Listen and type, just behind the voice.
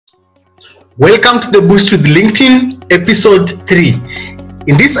Welcome to the Boost with LinkedIn episode 3.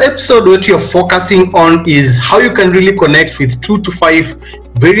 In this episode, what you're focusing on is how you can really connect with 2 to 5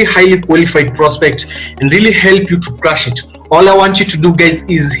 very highly qualified prospects and really help you to crush it. All I want you to do, guys,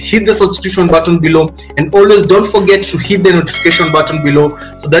 is hit the subscription button below, and always don't forget to hit the notification button below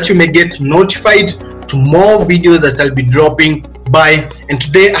so that you may get notified to more videos that I'll be dropping by. And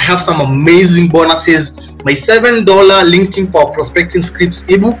today I have some amazing bonuses. My $7 LinkedIn Power Prospecting Scripts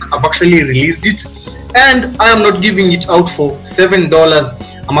ebook, I've actually released it, and I am not giving it out for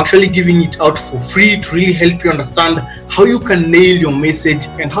 $7. I'm actually giving it out for free to really help you understand how you can nail your message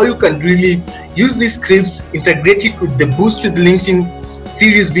and how you can really use these scripts, integrate it with the Boost with LinkedIn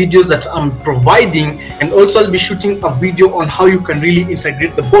series videos that I'm providing, and also I'll be shooting a video on how you can really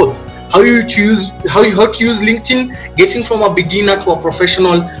integrate the both. How to use LinkedIn, getting from a beginner to a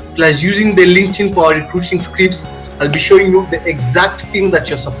professional, plus using the LinkedIn Power Recruiting Scripts. I'll be showing you the exact thing that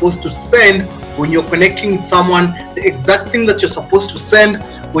you're supposed to send when you're connecting with someone, the exact thing that you're supposed to send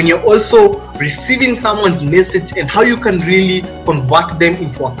when you're also receiving someone's message, and how you can really convert them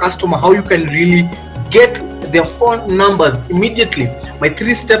into a customer, how you can really get their phone numbers immediately. My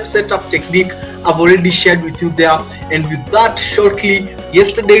 3-step setup technique I've already shared with you there. And with that, shortly,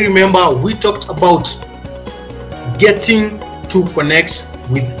 yesterday, remember, we talked about getting to connect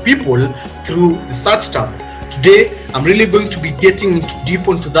with people through the search tab. Today, I'm really going to be getting deep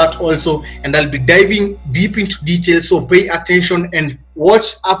into that also, and I'll be diving deep into details, so pay attention and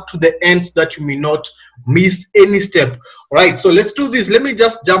watch up to the end so that you may not miss any step. All right, so let's do this. Let me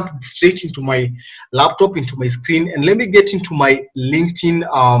just jump straight into my laptop, into my screen, and let me get into my LinkedIn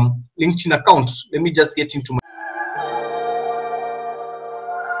account. Let me just get into my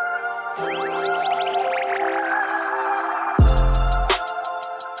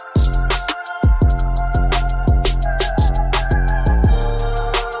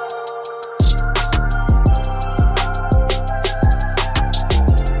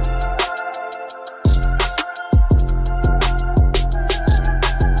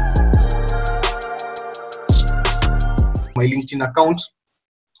LinkedIn account.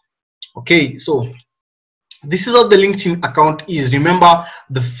 Okay, so this is how the LinkedIn account is. Remember,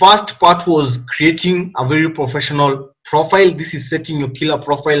 the first part was creating a very professional profile. This is setting your killer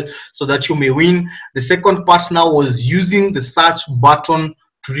profile so that you may win. The second part now was using the search button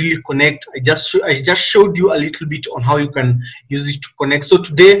to really connect. I just showed you a little bit on how you can use it to connect. So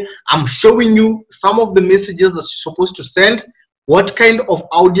today I'm showing you some of the messages that you're supposed to send, what kind of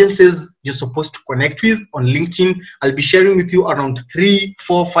audiences you're supposed to connect with on LinkedIn. I'll be sharing with you around 3,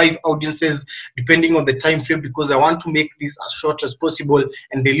 4, 5 audiences depending on the time frame, because I want to make this as short as possible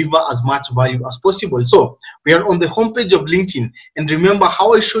and deliver as much value as possible. So we are on the homepage of LinkedIn, and remember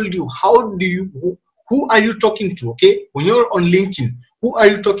how I showed you who are you talking to. Okay, when you're on LinkedIn, who are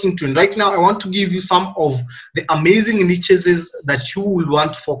you talking to? And right now I want to give you some of the amazing niches that you will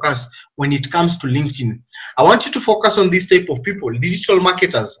want to focus when it comes to LinkedIn. I want you to focus on this type of people: digital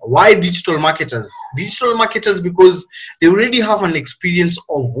marketers. Why digital marketers? Digital marketers because they already have an experience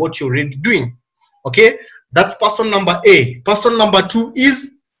of what you're already doing. Okay, that's person number A. Person number 2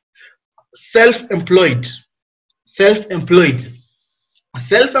 is self-employed. A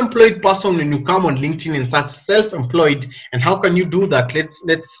self-employed person. When you come on LinkedIn and search self-employed, and how can you do that?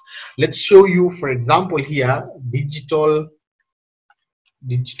 Let's show you, for example, here, digital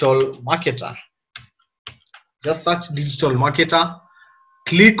marketer. Just search digital marketer,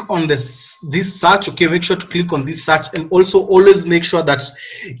 click on this search. Okay, make sure to click on this search, and also always make sure that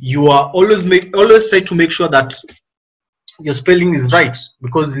you are always try to make sure that your spelling is right,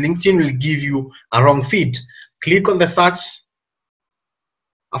 because LinkedIn will give you a wrong feed. Click on the search.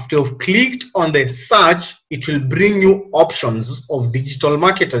 After you've clicked on the search, it will bring you options of digital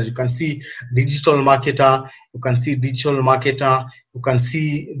marketers. You can see digital marketer, you can see digital marketer, you can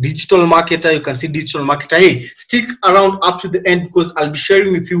see digital marketer, you can see digital marketer. Hey, stick around up to the end, because I'll be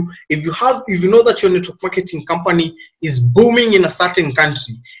sharing with you, if you know that your network marketing company is booming in a certain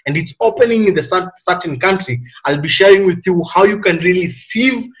country and it's opening in the certain country, I'll be sharing with you how you can really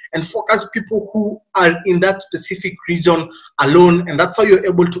sieve and focus people who are in that specific region alone, and that's how you're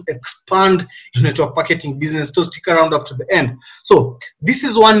able to expand your network marketing business. So stick around up to the end. So this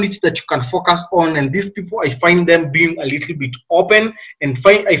is one niche that you can focus on, and these people, I find them being a little bit open, and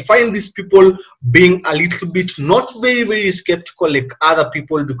I find these people being a little bit not very skeptical like other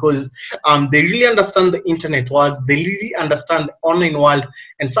people, because they really understand the internet world, they really understand the online world,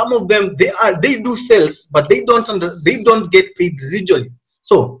 and some of them they do sales, but they don't get paid residually.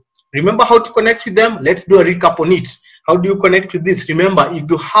 So remember how to connect with them. Let's do a recap on it. How do you connect with this? Remember, if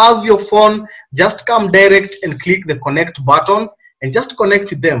you have your phone, just come direct and click the connect button, and just connect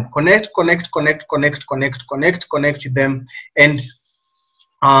with them. Connect with them. And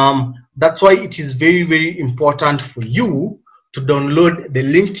that's why it is very, very important for you to download the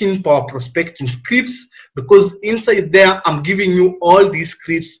LinkedIn Power Prospecting scripts, because inside there I'm giving you all these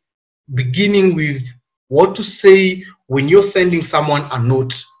scripts, beginning with what to say when you're sending someone a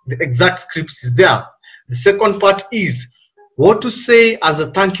note. The exact scripts is there. The second part is what to say as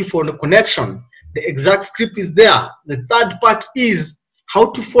a thank you for the connection. The exact script is there. The third part is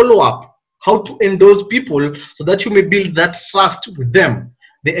how to follow up, how to endorse people so that you may build that trust with them.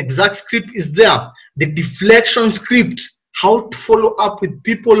 The exact script is there. The deflection script, how to follow up with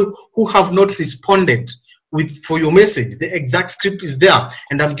people who have not responded for your message. The exact script is there,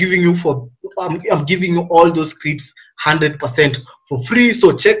 and I'm giving you all those scripts 100% for free.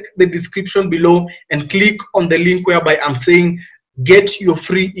 So check the description below and click on the link whereby I'm saying get your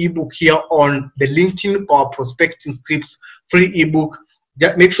free ebook here on the LinkedIn Power Prospecting Scripts free ebook.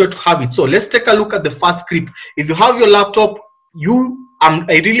 Just make sure to have it. So let's take a look at the first script. If you have your laptop,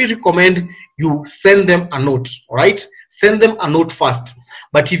 I really recommend you send them a note. All right, send them a note first.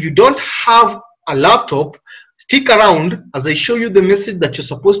 But if you don't have a laptop, stick around as I show you the message that you're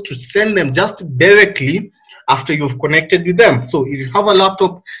supposed to send them just directly after you've connected with them. So if you have a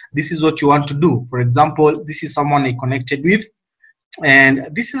laptop, this is what you want to do. For example, this is someone I connected with, and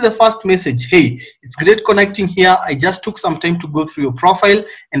this is the first message. Hey, it's great connecting here. I just took some time to go through your profile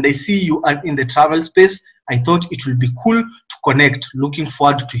and I see you are in the travel space. I thought it will be cool to connect. Looking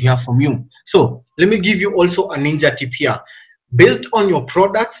forward to hear from you. So let me give you also a ninja tip here. Based on your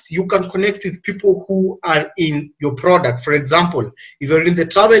products, you can connect with people who are in your product. For example, if you're in the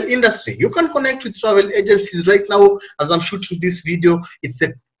travel industry, you can connect with travel agencies. Right now, as I'm shooting this video, it's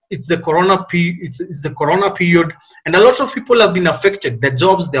the corona period, and a lot of people have been affected. Their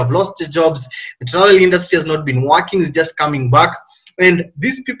jobs, they have lost their jobs. The travel industry has not been working, it's just coming back. And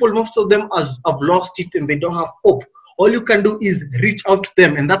these people, most of them have lost it and they don't have hope. All you can do is reach out to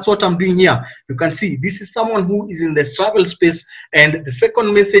them, and that's what I'm doing here. You can see this is someone who is in the travel space, and the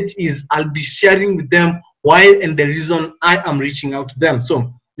second message is I'll be sharing with them why and the reason I am reaching out to them.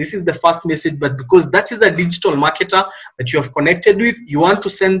 So this is the first message, but because that is a digital marketer that you have connected with, you want to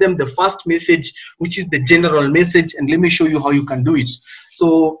send them the first message, which is the general message, and let me show you how you can do it.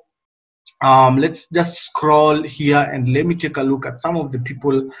 So let's just scroll here and let me take a look at some of the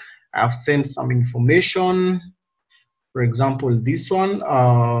people I've sent some information. For example, this one,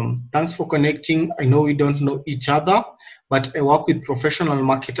 thanks for connecting. I know we don't know each other, but I work with professional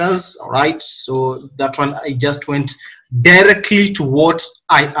marketers. All right, so that one, I just went directly to what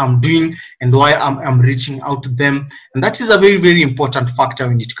I am doing and why I'm reaching out to them. And that is a very, very important factor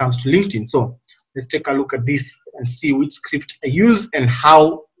when it comes to LinkedIn. So let's take a look at this and see which script I use and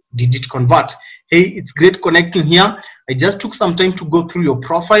how did it convert. Hey, it's great connecting here. I just took some time to go through your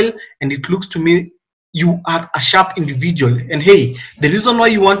profile, and it looks to me you are a sharp individual. And hey, the reason why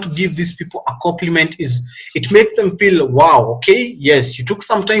you want to give these people a compliment is it makes them feel, wow, okay, yes, you took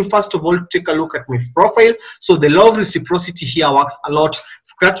some time first of all to take a look at my profile. So the law of reciprocity here works a lot.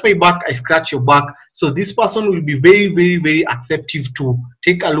 Scratch my back, I scratch your back. So this person will be very, very, very acceptive to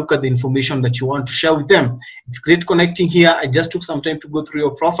take a look at the information that you want to share with them. It's great connecting here. I just took some time to go through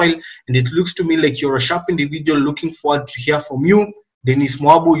your profile, and it looks to me like you're a sharp individual. Looking forward to hear from you. Dennis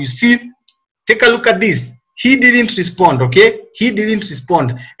Mwabo, you see, take a look at this. He didn't respond, okay? He didn't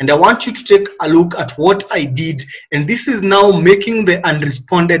respond. And I want you to take a look at what I did. And this is now making the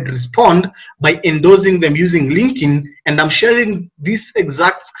unresponded respond by endorsing them using LinkedIn. And I'm sharing these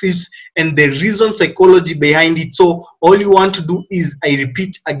exact scripts and the reason psychology behind it. So all you want to do is, I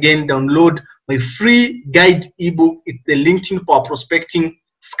repeat again, download my free guide ebook. It's the LinkedIn Power Prospecting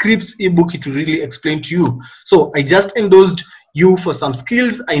Scripts ebook. It will really explain to you. So I just endorsed you for some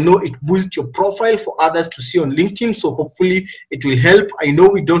skills. I know it boosts your profile for others to see on LinkedIn, so hopefully it will help. I know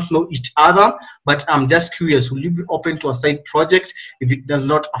we don't know each other, but I'm just curious, will you be open to a side project if it does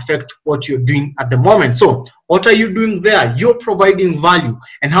not affect what you're doing at the moment? So what are you doing there? You're providing value.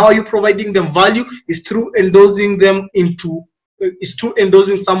 And how are you providing them value? Is through endorsing them through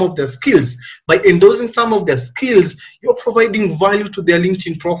endorsing some of their skills. By endorsing some of their skills, you're providing value to their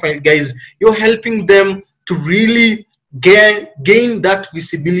LinkedIn profile, guys. You're helping them to really gain that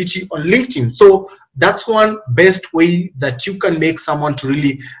visibility on LinkedIn. So that's one best way that you can make someone to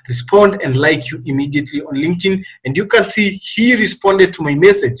really respond and like you immediately on LinkedIn. And you can see he responded to my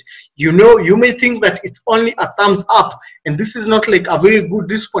message. You know, you may think that it's only a thumbs up, and this is not like a very good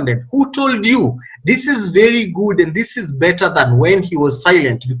respondent. Who told you? This is very good, and this is better than when he was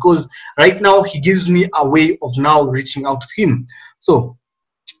silent, because right now he gives me a way of now reaching out to him. So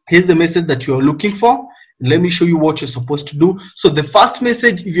here's the message that you are looking for. Let me show you what you're supposed to do. So the first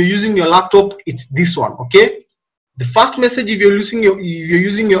message, if you're using your laptop, it's this one, okay? The first message, if you're using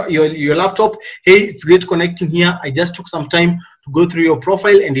your laptop, hey, it's great connecting here. I just took some time to go through your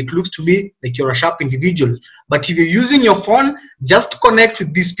profile and it looks to me like you're a sharp individual. But if you're using your phone, just connect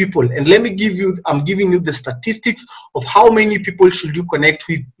with these people. And let me give you, I'm giving you the statistics of how many people should you connect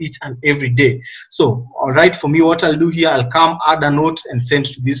with each and every day. So, all right, for me, what I'll do here, I'll come, add a note and send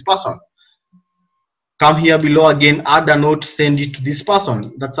to this person. Come here below again, add a note, send it to this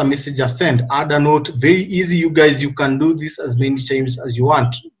person. That's a message I send. Add a note, very easy, you guys. You can do this as many times as you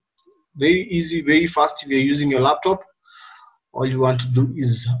want. Very easy, very fast if you're using your laptop. All you want to do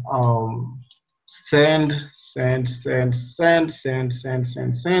is send.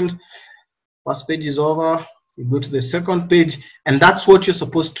 First page is over. You go to the second page, and that's what you're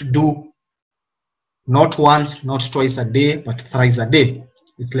supposed to do. Not once, not twice a day, but thrice a day.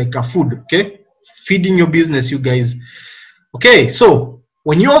 It's like a food, okay? Feeding your business, you guys. Okay, so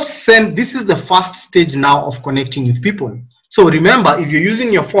when you send, this is the first stage now of connecting with people. So remember, if you're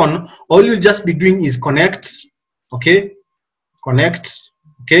using your phone, all you'll just be doing is connect, okay? Connect,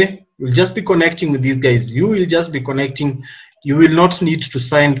 okay? You'll just be connecting with these guys. You will just be connecting. You will not need to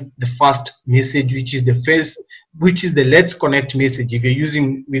send the first message, which is the let's connect message if you're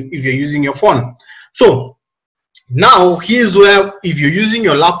using your phone. So now here's where, if you're using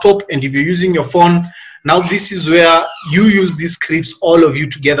your laptop and if you're using your phone, now this is where you use these scripts, all of you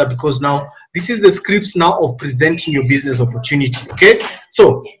together, because now this is the scripts now of presenting your business opportunity, okay?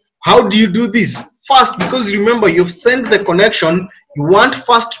 So how do you do this? First, because remember, you've sent the connection, you want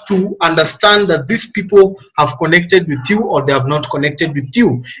first to understand that these people have connected with you or they have not connected with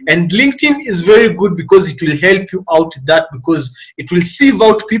you. And LinkedIn is very good because it will help you out with that, because it will sieve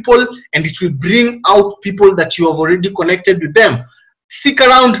out people and it will bring out people that you have already connected with them. Stick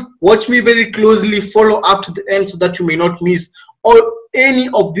around, watch me very closely, follow up to the end so that you may not miss any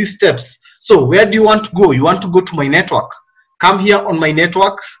of these steps. So where do you want to go? You want to go to my network. Come here on my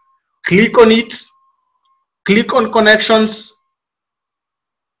networks, click on it, click on connections.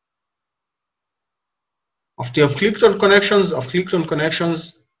 After you've clicked on connections,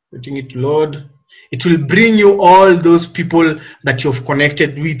 letting it load. It will bring you all those people that you've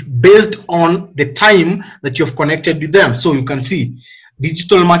connected with based on the time that you've connected with them. So you can see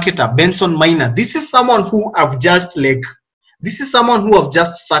digital marketer, Benson Miner. This is someone who I've just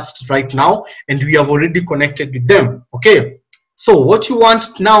searched right now and we have already connected with them. Okay. So what you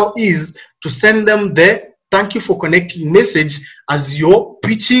want now is to send them the thank you for connecting message as you're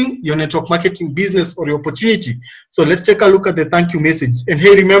pitching your network marketing business or your opportunity. So let's take a look at the thank you message. And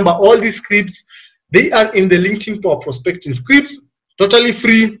hey, remember, all these scripts, they are in the LinkedIn Power Prospecting scripts, totally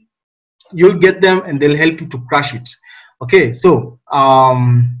free. You'll get them and they'll help you to crush it. Okay, so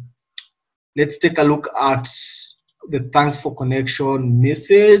let's take a look at the thanks for connection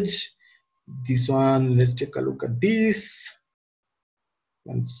message. This one, let's take a look at this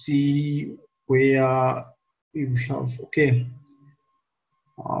and see where we have, okay.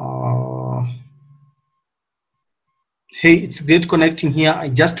 Hey, it's great connecting here. I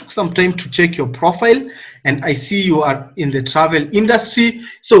just took some time to check your profile and I see you are in the travel industry.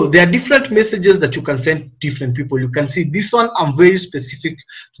 So there are different messages that you can send to different people. You can see this one, I'm very specific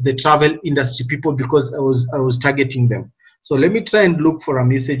to the travel industry people because I was targeting them. So let me try and look for a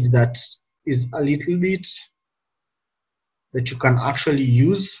message that is a little bit that you can actually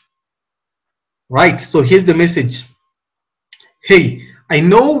use. Right, so here's the message. Hey, I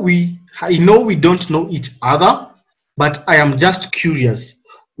know we don't know each other, but I am just curious.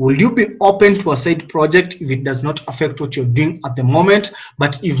 Will you be open to a side project if it does not affect what you're doing at the moment?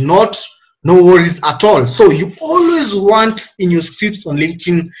 But if not, no worries at all. So you always want, in your scripts on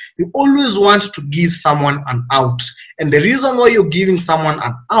LinkedIn, you always want to give someone an out. And the reason why you're giving someone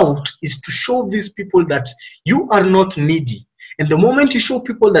an out is to show these people that you are not needy. And the moment you show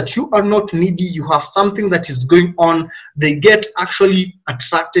people that you are not needy, you have something that is going on, they get actually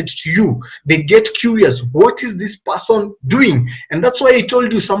attracted to you. They get curious, what is this person doing? And that's why I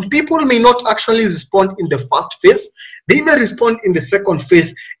told you, some people may not actually respond in the first phase. They may respond in the second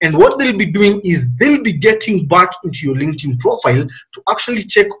phase. And what they'll be doing is they'll be getting back into your LinkedIn profile to actually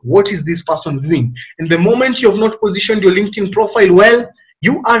check what is this person doing. And the moment you have not positioned your LinkedIn profile well,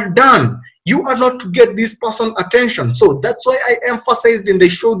 you are done. You are not to get this person attention. So that's why I emphasized and I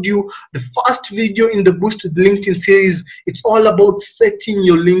showed you the first video in the Boost with LinkedIn series. It's all about setting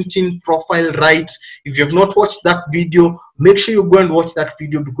your LinkedIn profile right. If you have not watched that video, make sure you go and watch that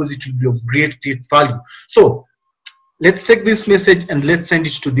video because it will be of great value. So let's take this message and let's send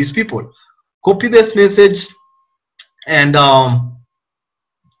it to these people. Copy this message and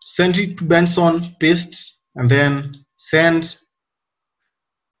send it to Benson, paste, and then send.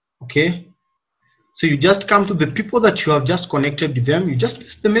 Okay, so you just come to the people that you have just connected with them, you just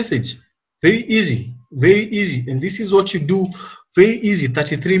paste the message. Very easy, very easy. And this is what you do, very easy.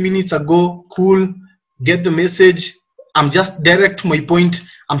 33 minutes ago, cool, get the message. I'm just direct to my point.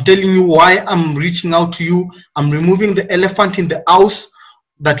 I'm telling you why I'm reaching out to you. I'm removing the elephant in the house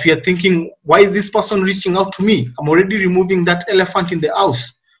that we are thinking, why is this person reaching out to me? I'm already removing that elephant in the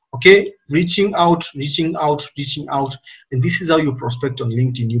house. Okay, reaching out, reaching out, reaching out. And this is how you prospect on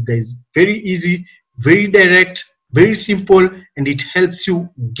LinkedIn, you guys. Very easy, very direct, very simple, and it helps you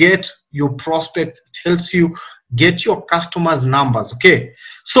get your prospects. It helps you get your customers' numbers. Okay,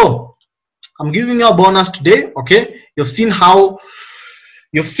 so I'm giving you a bonus today. Okay, you've seen how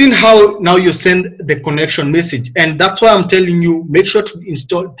now you send the connection message, and that's why I'm telling you, make sure to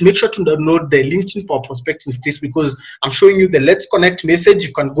download the LinkedIn for prospecting tips, because I'm showing you the Let's Connect message.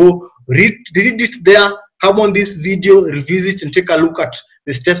 You can go read it there, come on this video, review it, and take a look at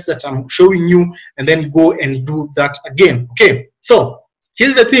the steps that I'm showing you, and then go and do that again. Okay, so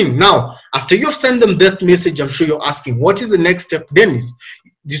here's the thing. Now, after you send them that message, I'm sure you're asking, what is the next step, Dennis?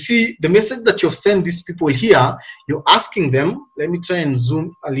 You see the message that you've sent these people here, you're asking them, let me try and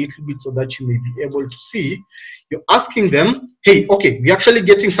zoom a little bit so that you may be able to see. You're asking them, hey, okay, we're actually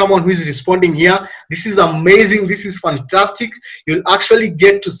getting someone who is responding here. This is amazing. This is fantastic. You'll actually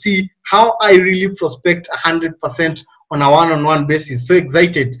get to see how I really prospect 100% on a one-on-one basis. So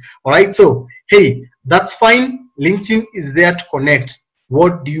excited. All right. So, hey, that's fine. LinkedIn is there to connect.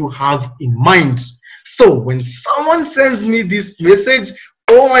 What do you have in mind? So when someone sends me this message,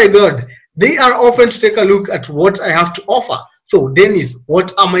 oh my God, they are open to take a look at what I have to offer. So Dennis,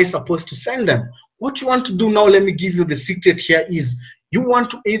 what am I supposed to send them? What you want to do now, let me give you the secret here, is you want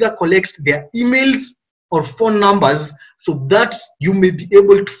to either collect their emails or phone numbers so that you may be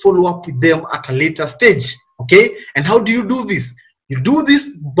able to follow up with them at a later stage. Okay, and how do you do this? You do this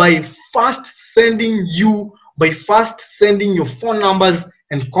by first sending your phone numbers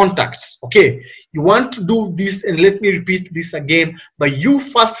and contacts. Okay, you want to do this, and let me repeat this again, by you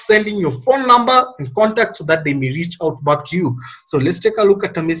first sending your phone number and contact so that they may reach out back to you. So let's take a look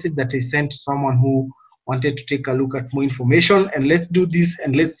at a message that I sent to someone who wanted to take a look at more information, and let's do this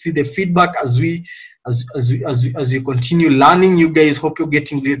and let's see the feedback as we continue learning. You guys, hope you're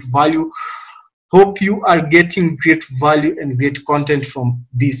getting great value. Hope you are getting great value and great content from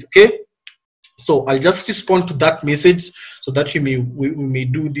this. Okay, so I'll just respond to that message so that we may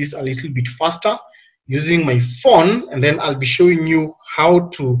do this a little bit faster using my phone, and then I'll be showing you how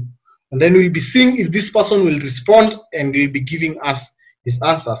to, and then we'll be seeing if this person will respond and will be giving us his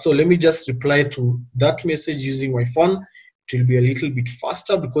answer. So let me just reply to that message using my phone. It will be a little bit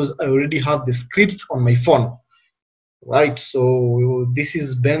faster because I already have the scripts on my phone. Right, so this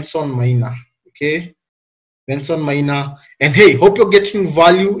is Benson Maina. Okay, Benson Maina, and hey, hope you're getting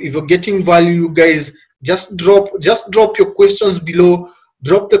value. If you're getting value, you guys, just drop your questions below,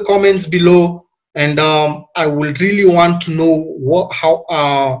 drop the comments below, and I will really want to know what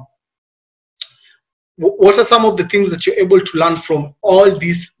are some of the things that you're able to learn from all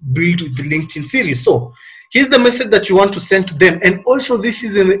this Build with the LinkedIn series. So here's the message that you want to send to them, and also this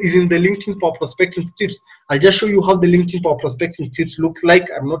is in the LinkedIn Power Prospecting Tips. I'll just show you how the LinkedIn Power Prospecting Tips looks like.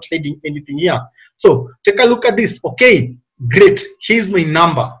 I'm not hiding anything here. So take a look at this. Okay, great. Here's my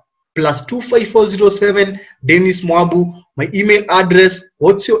number, +25407 Dennis Mwabu. My email address.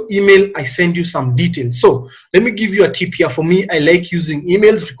 What's your email? I send you some details. So let me give you a tip here. For me, I like using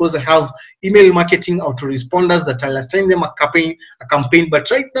emails because I have email marketing autoresponders that I'll assign them a campaign. But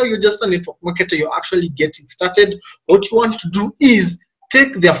right now, you're just a network marketer. You're actually getting started. What you want to do is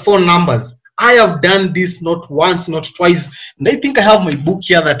take their phone numbers. I have done this not once, not twice, and I think I have my book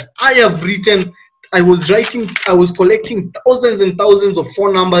here that I have written. I was collecting thousands and thousands of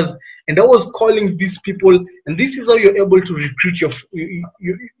phone numbers, and I was calling these people, and this is how you're able to recruit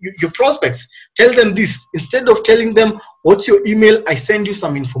your prospects. Tell them this. Instead of telling them, what's your email? I send you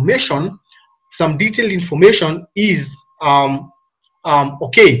some information, some detailed information is,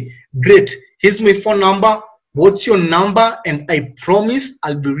 okay, great. Here's my phone number. What's your number? And I promise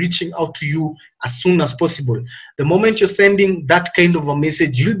I'll be reaching out to you as soon as possible. The moment you're sending that kind of a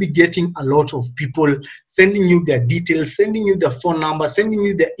message, you'll be getting a lot of people sending you their details, sending you their phone number, sending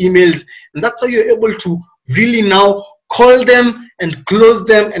you their emails. And that's how you're able to really now call them and close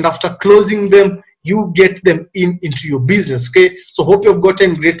them. And after closing them, you get them into your business. Okay, so hope you've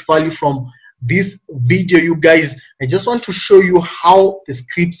gotten great value from this video, you guys. I just want to show you how the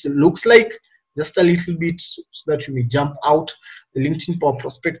scripts looks like. just a little bit so that you may jump out the LinkedIn Power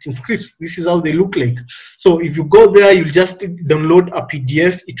Prospecting scripts. This is how they look like. So if you go there, you'll just download a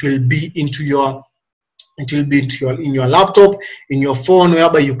PDF. It will be into your in your laptop, in your phone,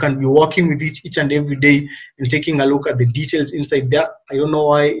 whereby you can be working with it each and every day and taking a look at the details inside there. I don't know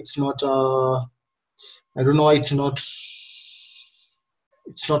why it's not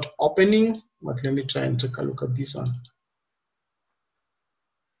opening, but let me try and take a look at this one.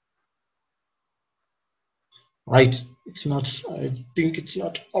 Right, it's not, I think it's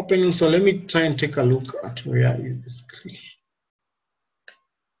not opening, so let me try and take a look at where is the screen.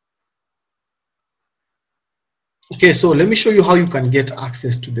 Okay, so let me show you how you can get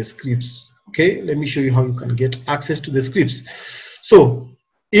access to the scripts. Okay, let me show you how you can get access to the scripts. So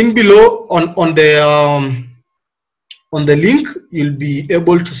in below on the link, you'll be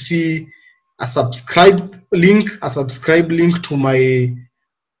able to see a subscribe link to my,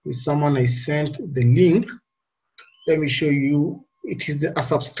 with someone I sent the link. Let me show you. It is a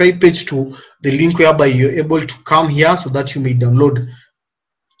subscribe page to the link whereby you're able to come here so that you may download.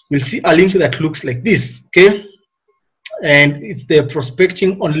 You'll see a link that looks like this. Okay, and it's the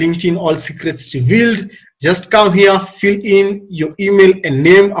prospecting on LinkedIn, all secrets revealed. Just come here, fill in your email and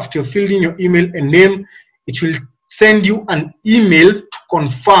name. After you filled in your email and name, it will send you an email to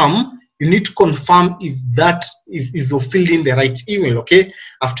confirm. You need to confirm if you filled in the right email. Okay,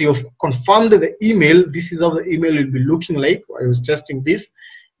 after you've confirmed the email, this is how the email will be looking like. I was testing this,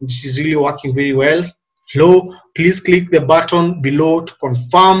 which is really working very well. Hello, please click the button below to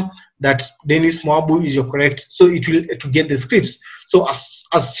confirm that Dennis Mwabu is your correct. So it will to get the scripts. So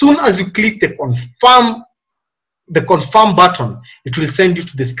as soon as you click the confirm button, it will send you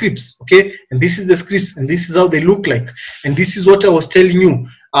to the scripts. Okay, and this is the scripts, and this is how they look like, and this is what I was telling you.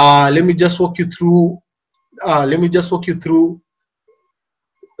 Let me just walk you through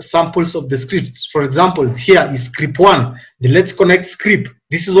samples of the scripts. For example, here is script 1, the Let's Connect script.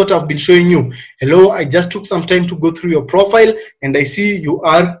 This is what I've been showing you. Hello, I just took some time to go through your profile, and I see you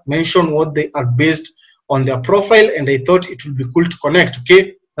are mentioned what they are based on their profile, and I thought it would be cool to connect.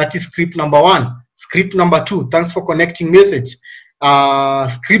 Okay, that is script number 1. Script number 2, thanks for connecting message.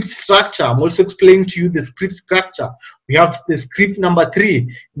 Script structure, I'm also explaining to you the script structure. We have the script number 3.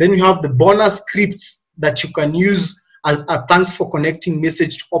 Then you have the bonus scripts that you can use as a thanks for connecting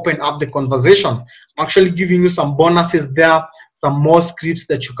message to open up the conversation. I'm actually giving you some bonuses there, some more scripts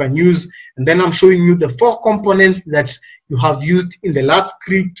that you can use, and then I'm showing you the 4 components that you have used in the last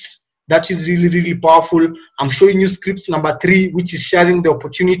script. That is really, really powerful. I'm showing you scripts number 3, which is sharing the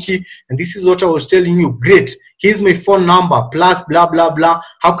opportunity, and this is what I was telling you. Great, here's my phone number plus blah blah blah.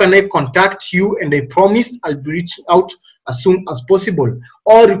 How can I contact you? And I promise I'll be reaching out as soon as possible.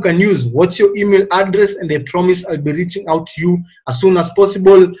 Or you can use what's your email address, and I promise I'll be reaching out to you as soon as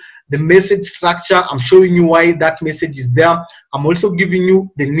possible. The message structure, I'm showing you why that message is there. I'm also giving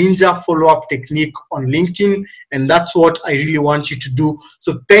you the ninja follow-up technique on LinkedIn, and that's what I really want you to do.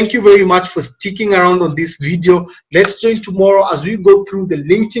 So thank you very much for sticking around on this video. Let's join tomorrow as we go through the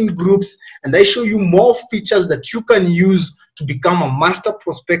LinkedIn groups, and I show you more features that you can use to become a master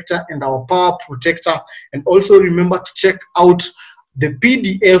prospector and our power protector. And also remember to check out the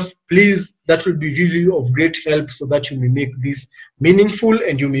PDF, please. That will be really of great help so that you may make this meaningful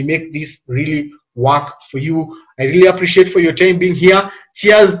and you may make this really work for you. I really appreciate for your time being here.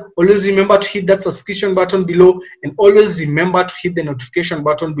 Cheers. Always remember to hit that subscription button below, and always remember to hit the notification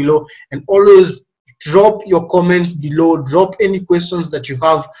button below, and always drop your comments below. Drop any questions that you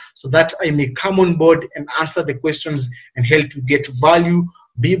have so that I may come on board and answer the questions and help you get value.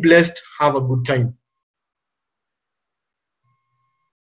 Be blessed. Have a good time.